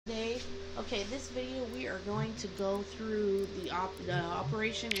Today, okay, this video we are going to go through the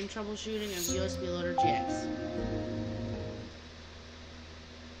operation and troubleshooting of USB Loader GX.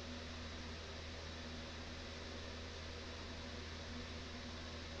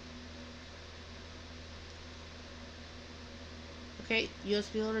 Okay,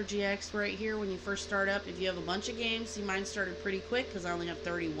 USB Loader GX right here. When you first start up, if you have a bunch of games, see mine started pretty quick because I only have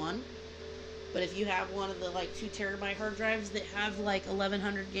 31. But if you have one of the like 2 terabyte hard drives that have like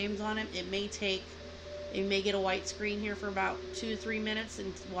 1100 games on it, it may get a white screen here for about 2 to 3 minutes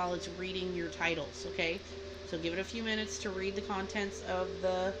while it's reading your titles, okay? So give it a few minutes to read the contents of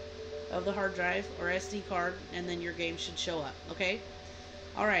the hard drive or SD card, and then your game should show up, okay?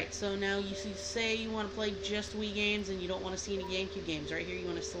 Alright, so now you say you want to play just Wii games and you don't want to see any GameCube games. Right here you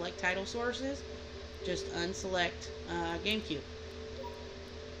want to select title sources, just unselect GameCube.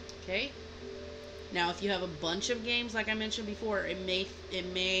 Okay? Now, if you have a bunch of games, like I mentioned before, it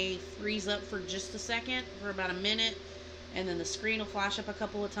may freeze up for just a second, for about a minute, and then the screen will flash up a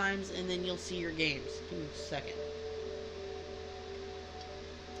couple of times, and then you'll see your games. Give me a second.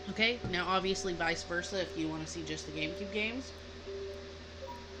 Okay, now obviously vice versa if you want to see just the GameCube games.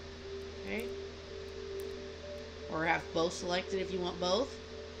 Okay. Or have both selected if you want both.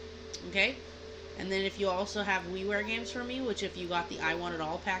 Okay. And then if you also have WiiWare games for me, which if you got the I Want It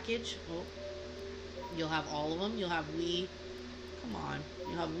All package, you'll have all of them. You'll have Wii,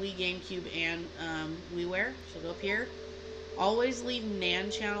 you'll have Wii, GameCube, and WiiWare. So go up here. Always leave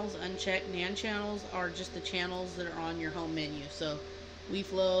NAND channels unchecked. NAND channels are just the channels that are on your home menu. So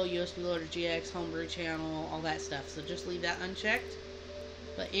WiiFlow, USB Loader GX, Homebrew channel, all that stuff. So just leave that unchecked.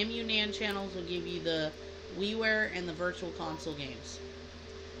 But MU NAND channels will give you the WiiWare and the Virtual Console games.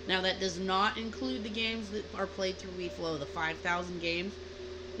 Now that does not include the games that are played through WiiFlow, the 5,000 games.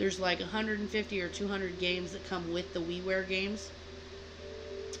 There's like 150 or 200 games that come with the WiiWare games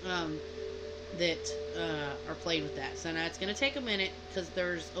that are played with that. So now it's going to take a minute because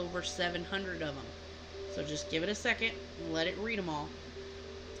there's over 700 of them. So just give it a second and let it read them all.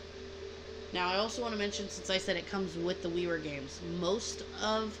 Now I also want to mention, since I said it comes with the WiiWare games, most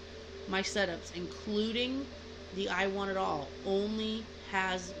of my setups, including the I Want It All, only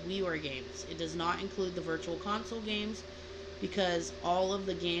has WiiWare games. It does not include the Virtual Console games, because all of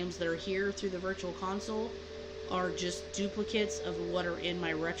the games that are here through the Virtual Console are just duplicates of what are in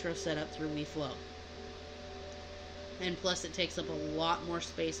my retro setup through WiiFlow. And plus it takes up a lot more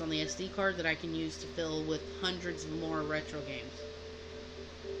space on the SD card that I can use to fill with hundreds of more retro games.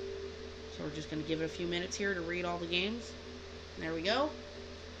 So we're just going to give it a few minutes here to read all the games. There we go.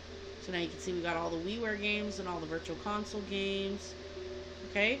 So now you can see we got all the WiiWare games and all the Virtual Console games.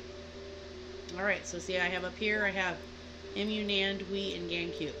 Okay. Alright, so see I have up here, I have MU, NAND, Wii, and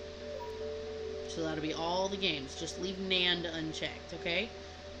GameCube. So that'll be all the games. Just leave NAND unchecked, okay?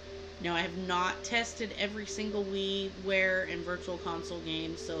 Now I have not tested every single WiiWare and Virtual Console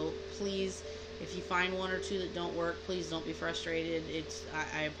game, so please, if you find one or two that don't work, please don't be frustrated.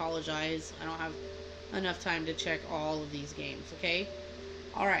 I apologize. I don't have enough time to check all of these games, okay?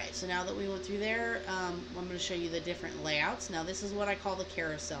 Alright, so now that we went through there, I'm going to show you the different layouts. Now this is what I call the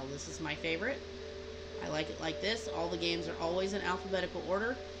carousel. This is my favorite. I like it like this. All the games are always in alphabetical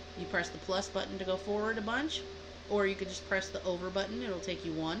order. You press the plus button to go forward a bunch, or you could just press the over button. It'll take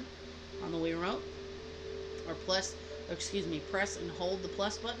you one on the Wii remote. Or press and hold the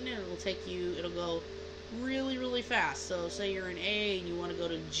plus button, and it'll go really, really fast. So say you're in A and you want to go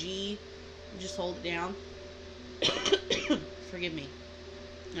to G, you just hold it down. Forgive me.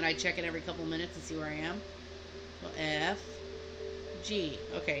 And I check it every couple minutes and see where I am. So F, G.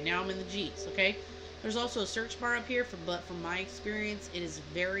 Okay, now I'm in the G's, okay? There's also a search bar up here, but from my experience, it is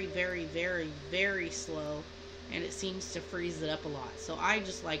very, very, very, very slow, and it seems to freeze it up a lot. So I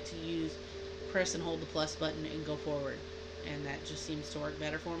just like to press and hold the plus button and go forward, and that just seems to work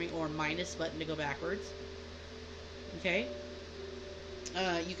better for me, or minus button to go backwards. Okay.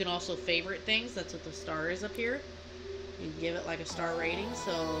 You can also favorite things. That's what the star is up here. You can give it like a star rating.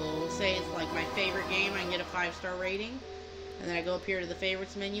 So say it's like my favorite game, I can get a 5-star rating. And then I go up here to the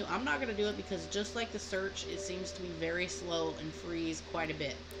favorites menu. I'm not going to do it because just like the search, it seems to be very slow and freeze quite a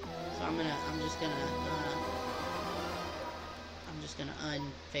bit. So I'm just gonna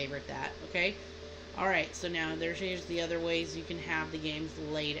unfavorite that. Okay. All right. So now here's the other ways you can have the games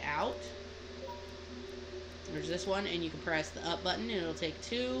laid out. There's this one, and you can press the up button, and it'll take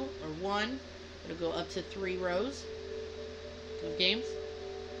 2 or 1. It'll go up to 3 rows of games.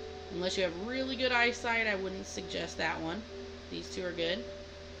 Unless you have really good eyesight, I wouldn't suggest that one. These two are good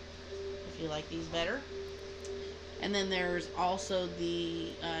if you like these better. And then there's also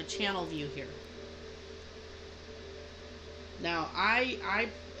the channel view here. Now, I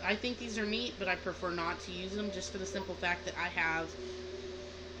I think these are neat, but I prefer not to use them just for the simple fact that I have,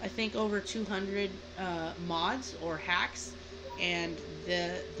 I think, over 200 mods or hacks, and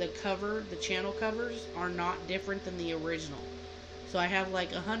the channel covers are not different than the original. So I have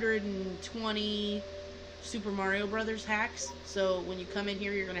like 120 Super Mario Brothers hacks. So when you come in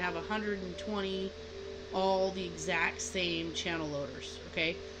here, you're going to have 120 all the exact same channel loaders.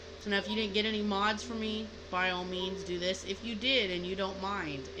 Okay. So now if you didn't get any mods from me, by all means do this. If you did and you don't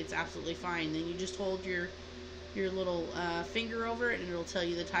mind, it's absolutely fine. Then you just hold your little finger over it and it'll tell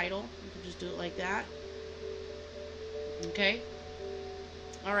you the title. You can just do it like that. Okay.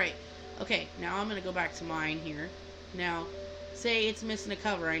 Alright. Okay, now I'm going to go back to mine here. Now, say it's missing a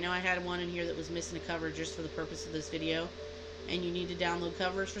cover. I know I had one in here that was missing a cover just for the purpose of this video. And you need to download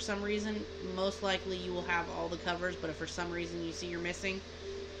covers for some reason. Most likely you will have all the covers, but if for some reason you see you're missing,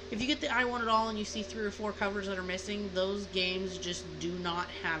 if you get the I Want It All and you see 3 or 4 covers that are missing, those games just do not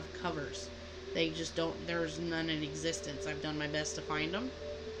have covers. They just don't, there's none in existence. I've done my best to find them.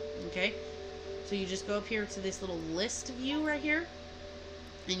 Okay? So you just go up here to this little list view right here,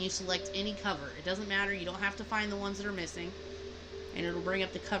 and you select any cover. It doesn't matter, you don't have to find the ones that are missing, and it'll bring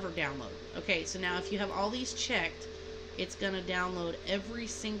up the cover download. Okay, so now if you have all these checked, it's going to download every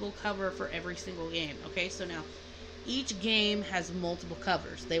single cover for every single game. Okay, so now each game has multiple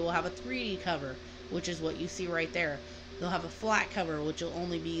covers. They will have a 3D cover, which is what you see right there. They'll have a flat cover, which will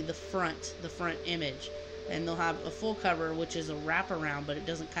only be the front image. And they'll have a full cover, which is a wraparound, but it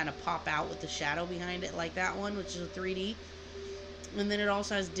doesn't kind of pop out with the shadow behind it like that one, which is a 3D. And then it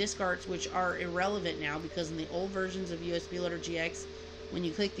also has disc arts, which are irrelevant now, because in the old versions of USB Loader GX, when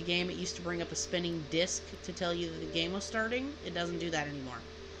you click the game, it used to bring up a spinning disc to tell you that the game was starting. It doesn't do that anymore.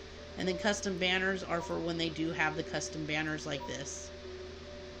 And then custom banners are for when they do have the custom banners like this.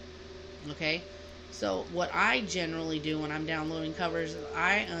 Okay? So what I generally do when I'm downloading covers is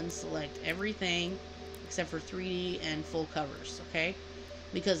I unselect everything except for 3D and full covers. Okay?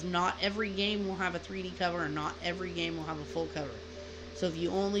 Because not every game will have a 3D cover and not every game will have a full cover. So if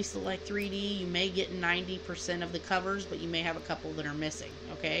you only select 3D, you may get 90% of the covers, but you may have a couple that are missing.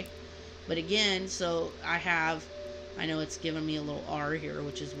 Okay? But again, so I know it's giving me a little R here,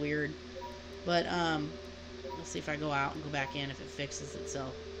 which is weird. But, let's see if I go out and go back in if it fixes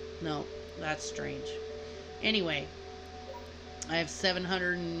itself. No, that's strange. Anyway, I have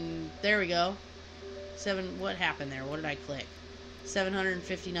 700 and... There we go. What happened there? What did I click?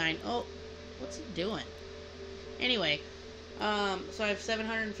 759. Oh, what's it doing? Anyway, so I have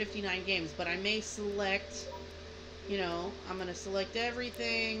 759 games, but I may select... You know, I'm going to select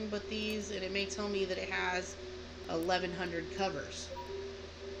everything but these, and it may tell me that it has 1,100 covers.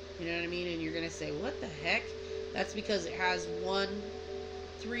 You know what I mean? And you're going to say, what the heck? That's because it has one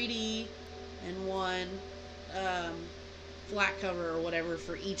 3D and one flat cover or whatever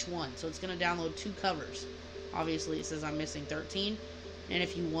for each one. So it's going to download 2 covers. Obviously, it says I'm missing 13. And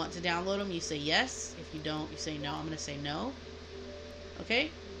if you want to download them, you say yes. If you don't, you say no. I'm going to say no. Okay?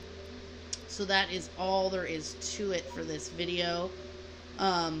 So that is all there is to it for this video.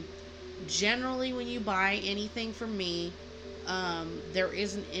 Generally, when you buy anything from me, there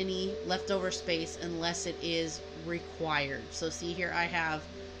isn't any leftover space unless it is required. So see here, I have,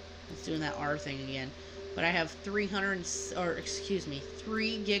 it's doing that R thing again, but I have 3 gigabytes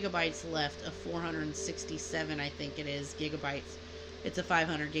left of 467, I think it is, gigabytes. It's a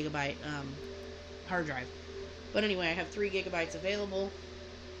 500 gigabyte hard drive. But anyway, I have 3 gigabytes available.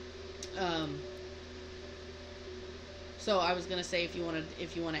 So I was gonna say, if you want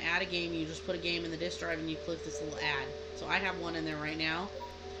to add a game, you just put a game in the disk drive and you click this little add. So I have one in there right now.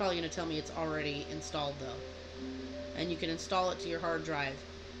 It's probably gonna tell me it's already installed though, and you can install it to your hard drive.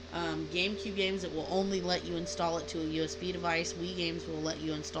 GameCube games, it will only let you install it to a USB device. Wii games will let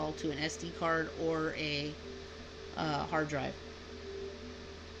you install to an SD card or a hard drive.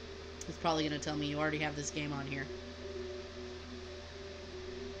 It's probably gonna tell me you already have this game on here.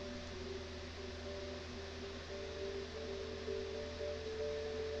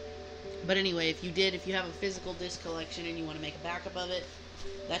 But anyway, if you have a physical disc collection and you want to make a backup of it,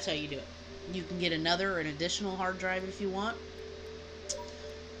 that's how you do it. You can get an additional hard drive if you want.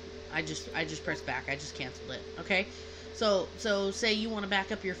 I just pressed back. I just canceled it. Okay? So say you want to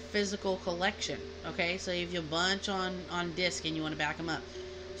back up your physical collection. Okay? So you have a bunch on disc and you want to back them up.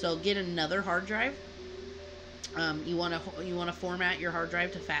 So get another hard drive. You want to format your hard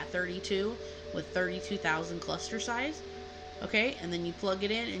drive to FAT32 with 32,000 cluster size. Okay, and then you plug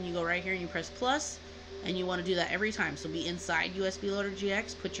it in and you go right here and you press plus, and you want to do that every time. So be inside USB Loader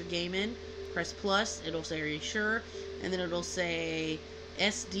GX, put your game in, press plus, it'll say are you sure, and then it'll say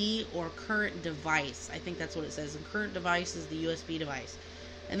SD or current device. I think that's what it says, and current device is the USB device.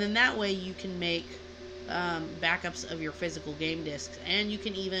 And then that way you can make backups of your physical game discs, and you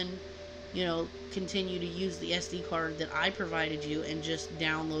can even, you know, continue to use the SD card that I provided you and just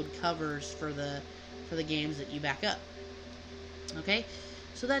download covers for the games that you back up. Okay,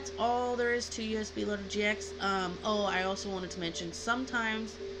 so that's all there is to USB Loader GX. Oh, I also wanted to mention,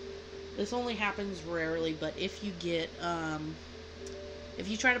 sometimes, this only happens rarely, but if you get, if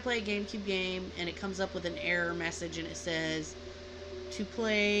you try to play a GameCube game and it comes up with an error message and it says, to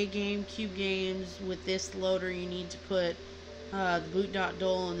play GameCube games with this loader, you need to put the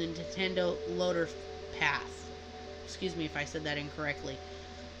boot.dol and the Nintendo loader path. Excuse me if I said that incorrectly.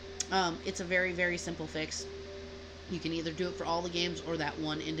 It's a very, very simple fix. You can either do it for all the games or that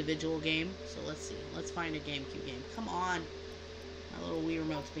one individual game. So let's see. Let's find a GameCube game. Come on. My little Wii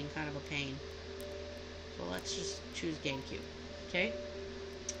remote's being kind of a pain. So let's just choose GameCube. Okay?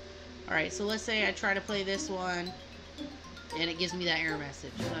 Alright, so let's say I try to play this one and it gives me that error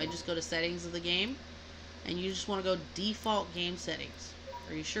message. So I just go to settings of the game, and you just want to go default game settings.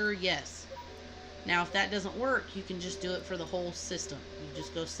 Are you sure? Yes. Now, if that doesn't work, you can just do it for the whole system. You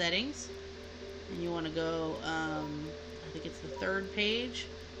just go settings, and you want to go, I think it's the third page,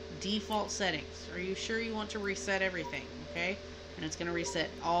 default settings. Are you sure you want to reset everything? Okay? And it's going to reset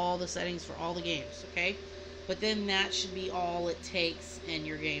all the settings for all the games. Okay? But then that should be all it takes, and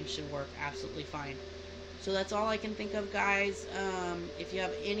your game should work absolutely fine. So that's all I can think of, guys. If you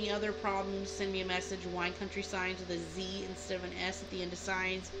have any other problems, send me a message, winecountrysigns with a Z instead of an S at the end of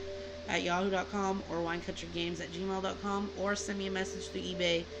signs at yahoo.com, or winecountrygames@gmail.com, or send me a message through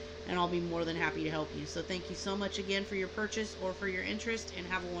eBay, and I'll be more than happy to help you. So thank you so much again for your purchase or for your interest, and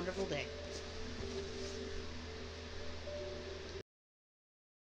have a wonderful day.